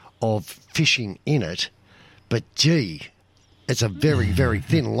element of fishing in it, but gee, it's a very, very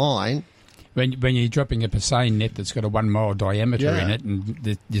thin line. When you're dropping a Pasane net that's got a 1 mile diameter in it,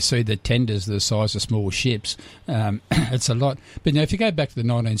 and you see the tenders the size of small ships, it's a lot. But now, if you go back to the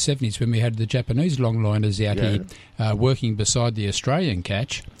 1970s when we had the Japanese longliners out here working beside the Australian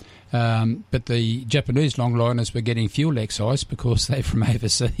catch, but the Japanese longliners were getting fuel excise because they're from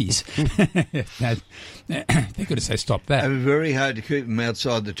overseas. They could have said stop that. It was very hard to keep them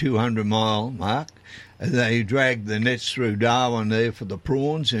outside the 200-mile mark. They dragged the nets through Darwin there for the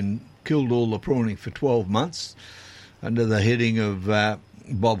prawns and killed all the prawning for 12 months under the heading of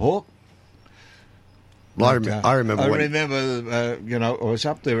Bob Hawke. Well, I remember. I was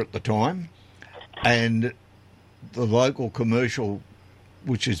up there at the time, and the local commercial,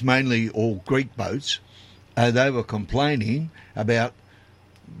 which is mainly all Greek boats, they were complaining about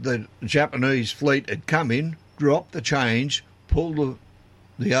the Japanese fleet had come in, dropped the change, pulled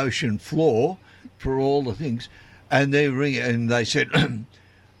the ocean floor for all the things, and they said,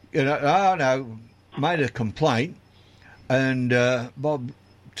 made a complaint, and Bob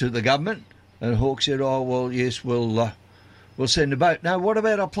to the government, and Hawke said, "Oh well, yes, we'll send a boat." "No, what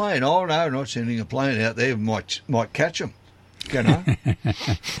about a plane?" "Oh no, not sending a plane out there. Might catch them." Yeah,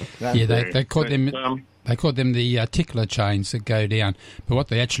 they caught them. They call them the tickler chains that go down. But what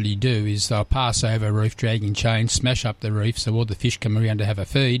they actually do is they'll pass over a reef dragging chain, smash up the reef so all the fish come around to have a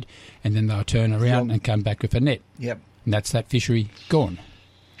feed, and then they'll turn around and come back with a net. Yep. And that's that fishery gone.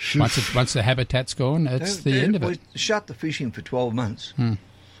 Once the habitat's gone, it's the end of it. Shut the fishing for 12 months.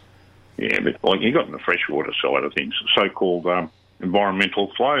 Yeah, but like you got in the freshwater side of things, so-called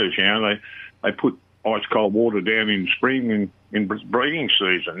environmental flows. They put ice cold water down in spring in breeding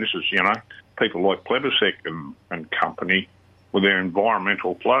season. This is people like Plebisek and company with their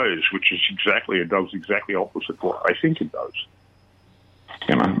environmental flows, which is does exactly opposite what they think it does.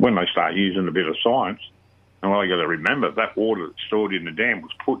 When they start using a bit of science, and they got to remember that water that's stored in the dam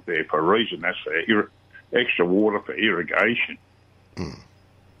was put there for a reason. That's for extra water for irrigation.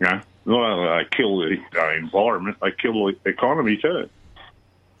 Not only they kill the environment, they kill the economy too.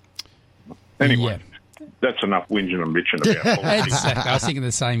 Anyway. Yeah. That's enough whinging and bitching about politics. Exactly. I was thinking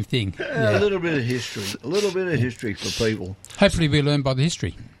the same thing. A little bit of history. A little bit of history for people. Hopefully we learn by the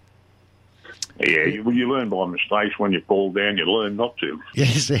history. Yeah, you learn by mistakes. When you fall down, you learn not to.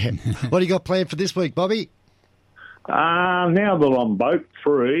 Yes, Sam. What do you got planned for this week, Bobby? Now that I'm boat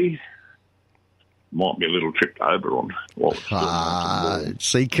free, might be a little trip to Oberon.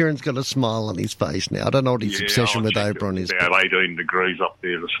 See, Kieran's got a smile on his face now. I don't know what his obsession with Oberon is. About 18 degrees up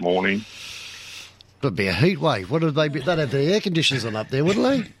there this morning. It'd be a heat wave. What would they be? They'd have the air conditioners on up there, wouldn't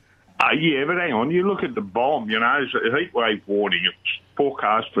they? Yeah, but hang on. You look at the bomb, it's a heat wave warning. It's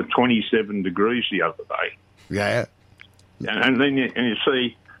forecast for 27 degrees the other day. Yeah. And then you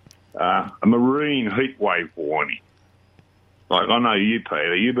see a marine heat wave warning. Like, I know you,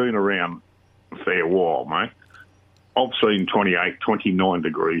 Peter, you've been around a fair while, mate. I've seen 28, 29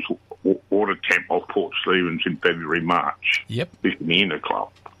 degrees water temp off Port Stephens in February, March. Yep. This in the inner club.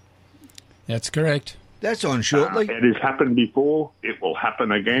 That's correct. That's on shortly. It has happened before. It will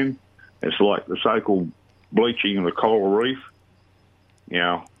happen again. It's like the so-called bleaching of the coral reef.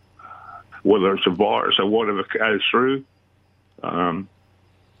 Whether it's a virus or whatever goes through,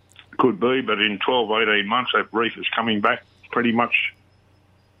 could be. But in 12, 18 months, that reef is coming back pretty much,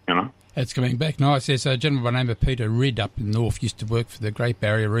 It's coming back nice. There's a gentleman by the name of Peter Ridd up in the north, used to work for the Great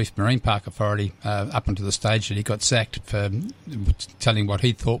Barrier Reef Marine Park Authority, up until the stage that he got sacked for telling what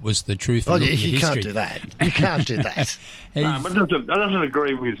he thought was the truth. You can't do that. You can't do that. But that doesn't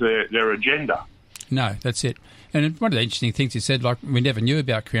agree with their agenda. No, that's it. And one of the interesting things he said, like, we never knew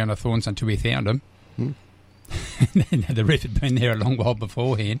about crown of thorns until we found them. The reef had been there a long while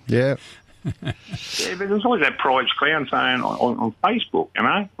beforehand. Yeah. Yeah, but there's always that prize clown saying on Facebook,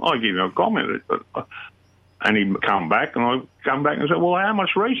 I give him a comment, and he'd come back, and I come back and say, well, how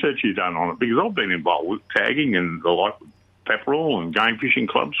much research you done on it? Because I've been involved with tagging and the like, pepperell and game fishing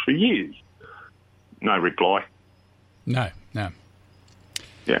clubs for years. No reply. No.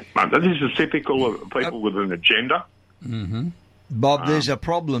 Yeah, this is typical of people with an agenda. Mm-hmm. Bob, there's a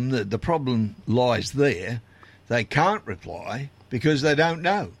problem. The problem lies there. They can't reply because they don't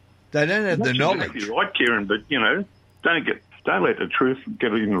know. They don't have the That's knowledge. exactly right, Kieran, but, don't let the truth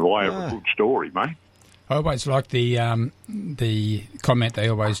get in the way of a good story, mate. I always like the comment they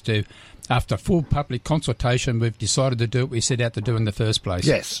always do. After full public consultation, we've decided to do what we set out to do in the first place.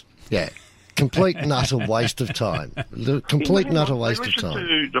 Yes, yeah. Complete and utter waste of time. Complete and utter waste of time. Listen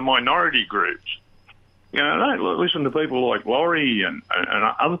to the minority groups. Don't listen to people like Laurie and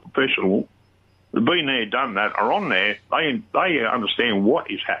other professionals who've been there, done that, are on there. They understand what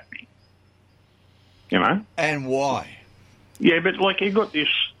is happening. And why. Yeah, but you've got this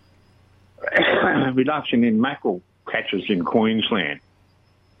reduction in mackerel catches in Queensland.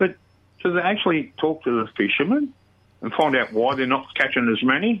 But do they actually talk to the fishermen and find out why they're not catching as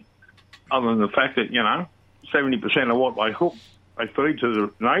many? Other than the fact that, 70% of what they hook, they feed to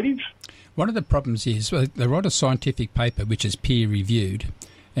the natives. One of the problems is they write a scientific paper which is peer-reviewed,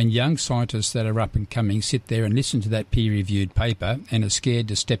 and young scientists that are up and coming sit there and listen to that peer-reviewed paper and are scared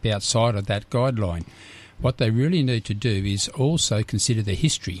to step outside of that guideline. What they really need to do is also consider the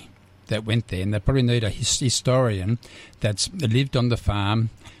history that went there, and they probably need a historian that's lived on the farm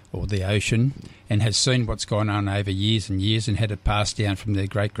or the ocean and has seen what's gone on over years and years and had it passed down from their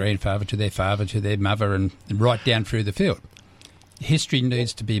great-grandfather to their father to their mother and right down through the field. History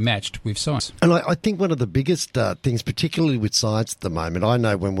needs to be matched with science. And I think one of the biggest things, particularly with science at the moment, I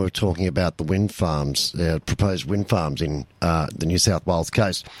know when we were talking about the wind farms, proposed wind farms in the New South Wales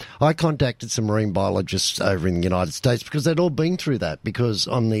coast, I contacted some marine biologists over in the United States because they'd all been through that, because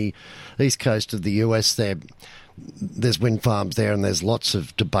on the east coast of the US there's wind farms there and there's lots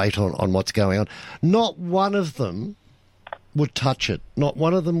of debate on what's going on. Not one of them would touch it. Not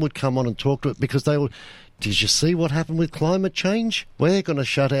one of them would come on and talk to it because they would... Did you see what happened with climate change? We're going to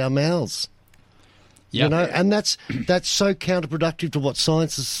shut our mouths. Yep. And that's so counterproductive to what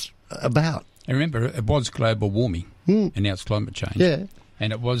science is about. And remember, it was global warming, and now it's climate change. Yeah.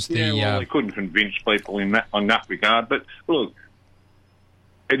 And it was they couldn't convince people in that regard. But look,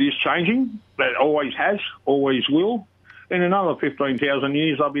 it is changing. It always has, always will. In another 15,000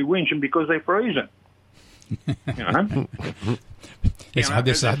 years, they'll be whinging because they're freezing.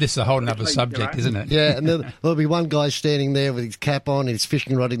 This is a whole other subject, isn't it? Yeah, and there'll be one guy standing there with his cap on, his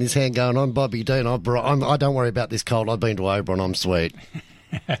fishing rod in his hand going, I'm Bobby Dean, I don't worry about this cold, I've been to Oberon, I'm sweet.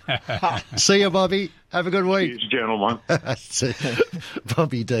 See you, Bobby. Have a good week. Cheers, gentlemen.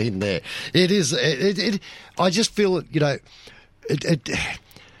 Bobby Dean there. It is, I just feel,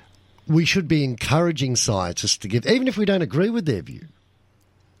 we should be encouraging scientists to give, even if we don't agree with their view,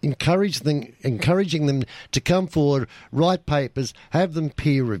 encouraging them to come forward, write papers, have them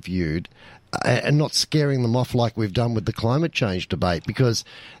peer-reviewed, and not scaring them off like we've done with the climate change debate, because,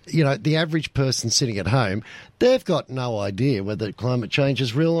 the average person sitting at home, they've got no idea whether climate change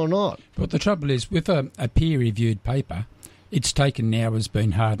is real or not. But the trouble is, with a peer-reviewed paper, it's taken now as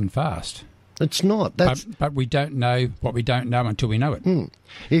being hard and fast. It's not. But we don't know what we don't know until we know it.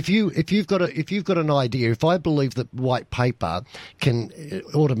 If you've got an idea, if I believe that white paper can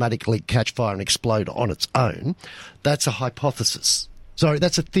automatically catch fire and explode on its own, that's a hypothesis. Sorry,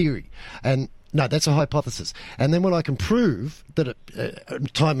 that's a theory. And no, that's a hypothesis. And then when I can prove that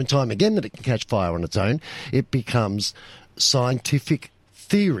time and time again that it can catch fire on its own, it becomes scientific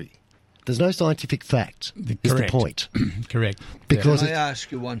theory. There's no scientific fact, is the point. Correct. Because Can I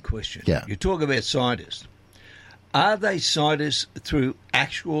ask you one question? Yeah. You talk about scientists. Are they scientists through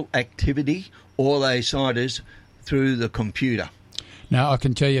actual activity, or are they scientists through the computer? Now, I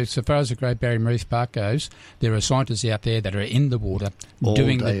can tell you, so far as the Great Barrier Reef Park goes, there are scientists out there that are in the water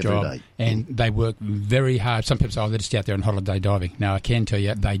doing the job, and they work very hard. Some people say, they're just out there on holiday diving. Now, I can tell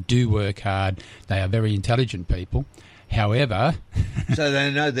you, they do work hard. They are very intelligent people. However... So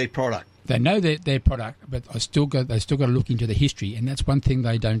they know their product. They know their product, but they still got to look into the history, and that's one thing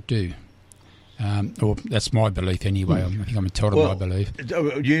they don't do. Or that's my belief anyway. I think I'm entitled to my belief.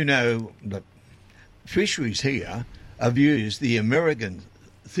 The fisheries here have used the American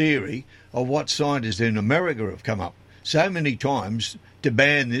theory of what scientists in America have come up so many times to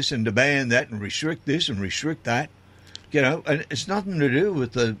ban this and to ban that and restrict this and restrict that. And it's nothing to do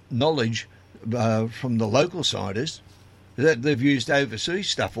with the knowledge from the local scientists. That they've used overseas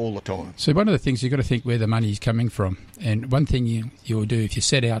stuff all the time. So one of the things you've got to think where the money's coming from. And one thing you'll do if you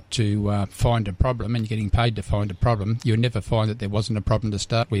set out to find a problem and you're getting paid to find a problem, you'll never find that there wasn't a problem to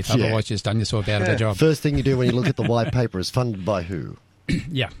start with. Otherwise, you've done yourself out of a job. First thing you do when you look at the white paper is funded by who?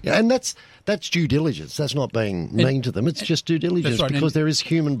 Yeah. And that's due diligence. That's not being mean to them. It's just due diligence because there is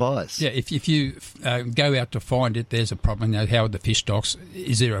human bias. Yeah, if you go out to find it, there's a problem. How are the fish stocks?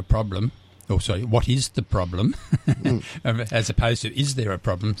 Is there a problem? Oh, sorry, what is the problem? As opposed to, is there a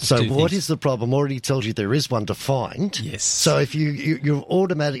problem? So what is the problem already tells you there is one to find. Yes. So if you're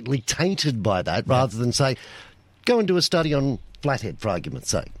automatically tainted by that rather than say, go and do a study on flathead, for argument's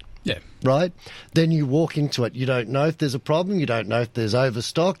sake. Yeah. Right? Then you walk into it. You don't know if there's a problem. You don't know if there's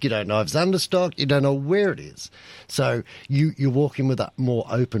overstock. You don't know if it's understock. You don't know where it is. So you walk in with a more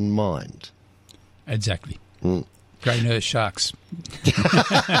open mind. Exactly. Grey nurse sharks.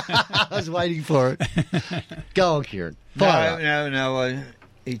 I was waiting for it. Go on, Kieran. No.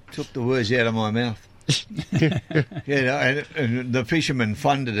 He took the words out of my mouth. And the fishermen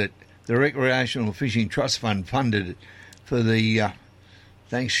funded it. The Recreational Fishing Trust Fund funded it for the...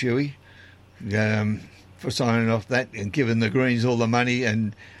 thanks, Shuey, for signing off that and giving the Greens all the money.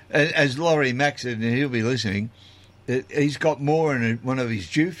 And as Laurie Mack said, and he'll be listening, he's got more in one of his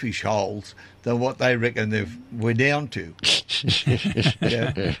jewfish holes than what they reckon we're down to.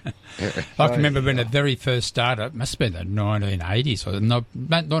 I can remember when it very first started, it must have been the 1980s, or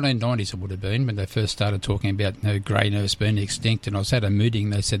 1990s it would have been, when they first started talking about grey nurse being extinct, and I was at a meeting,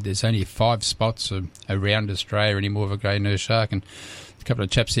 they said there's only 5 spots around Australia anymore of a grey nurse shark, and a couple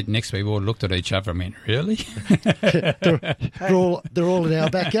of chaps sitting next to me all looked at each other and went, really? they're all in our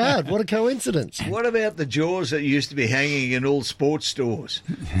backyard. What a coincidence. What about the jaws that used to be hanging in all sports stores?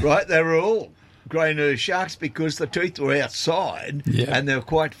 Right? They were all grey nurse sharks because the teeth were outside and they were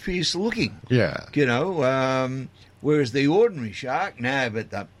quite fierce looking. Yeah. Whereas the ordinary shark, no,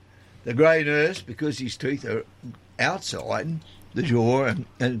 but the grey nurse, because his teeth are outside the jaw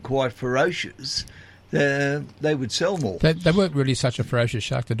and quite ferocious, they would sell more. They weren't really such a ferocious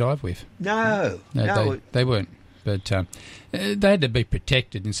shark to dive with. No. They weren't. But they had to be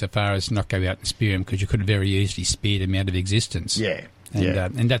protected insofar as not go out and spear them, because you could very easily spear them out of existence. Yeah.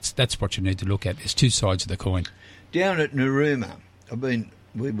 And that's what you need to look at. There's two sides of the coin. Down at Narooma,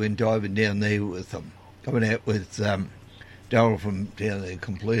 we've been diving down there with them, coming out with Darryl from down there,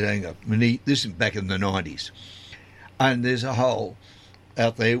 Complete Anger. This is back in the 90s. And there's a hole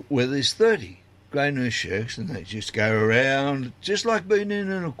out there where there's 30 grey nurse sharks, and they just go around just like being in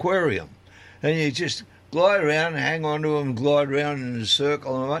an aquarium. And you just glide around and hang on to them, glide around in a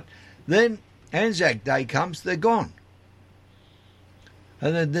circle and all that. Then Anzac Day comes, they're gone.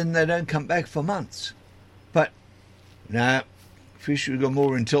 And then they don't come back for months. But, no, fish have got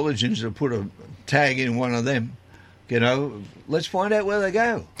more intelligence to put a tag in one of them. Let's find out where they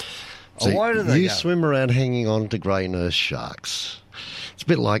go. So why do they you go? swim around hanging on to grey nurse sharks. It's a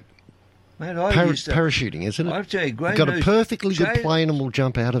bit like parachuting, isn't it? I tell you, grey You've got nurse, a perfectly good plane and we'll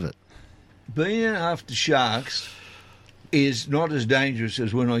jump out of it. Being after sharks is not as dangerous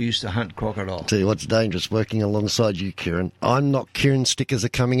as when I used to hunt crocodile. Tell you what's dangerous, working alongside you, Kieran. I'm not Kieran. Stickers are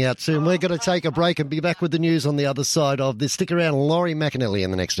coming out soon. We're going to take a break and be back with the news on the other side of this. Stick around, Laurie McAnally in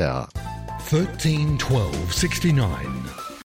the next hour. 13 12 69.